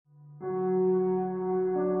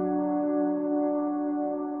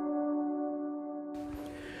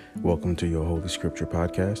Welcome to your Holy Scripture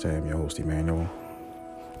podcast. I am your host, Emmanuel,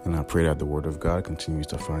 and I pray that the Word of God continues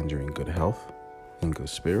to find you in good health, in good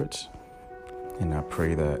spirits, and I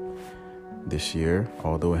pray that this year,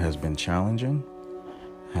 although it has been challenging,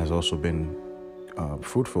 has also been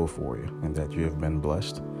fruitful for you, and that you have been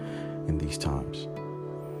blessed in these times.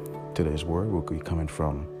 Today's word will be coming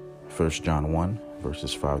from 1 John 1,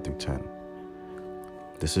 verses 5 through 10.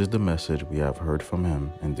 This is the message we have heard from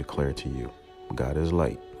him and declare to you. God is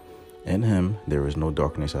light. In him there is no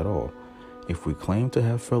darkness at all. If we claim to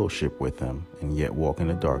have fellowship with him and yet walk in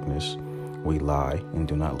the darkness, we lie and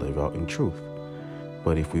do not live out in truth.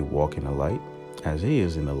 But if we walk in the light, as he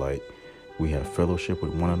is in the light, we have fellowship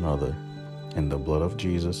with one another, and the blood of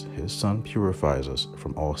Jesus, his Son, purifies us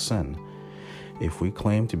from all sin. If we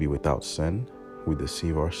claim to be without sin, we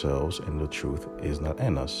deceive ourselves and the truth is not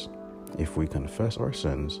in us. If we confess our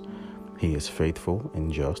sins, he is faithful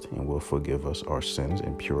and just and will forgive us our sins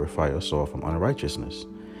and purify us all from unrighteousness.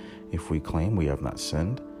 If we claim we have not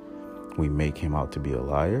sinned, we make him out to be a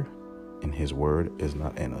liar, and his word is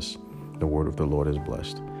not in us. The word of the Lord is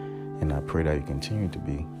blessed. And I pray that you continue to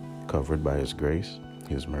be covered by his grace,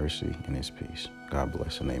 his mercy, and his peace. God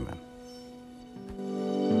bless and amen.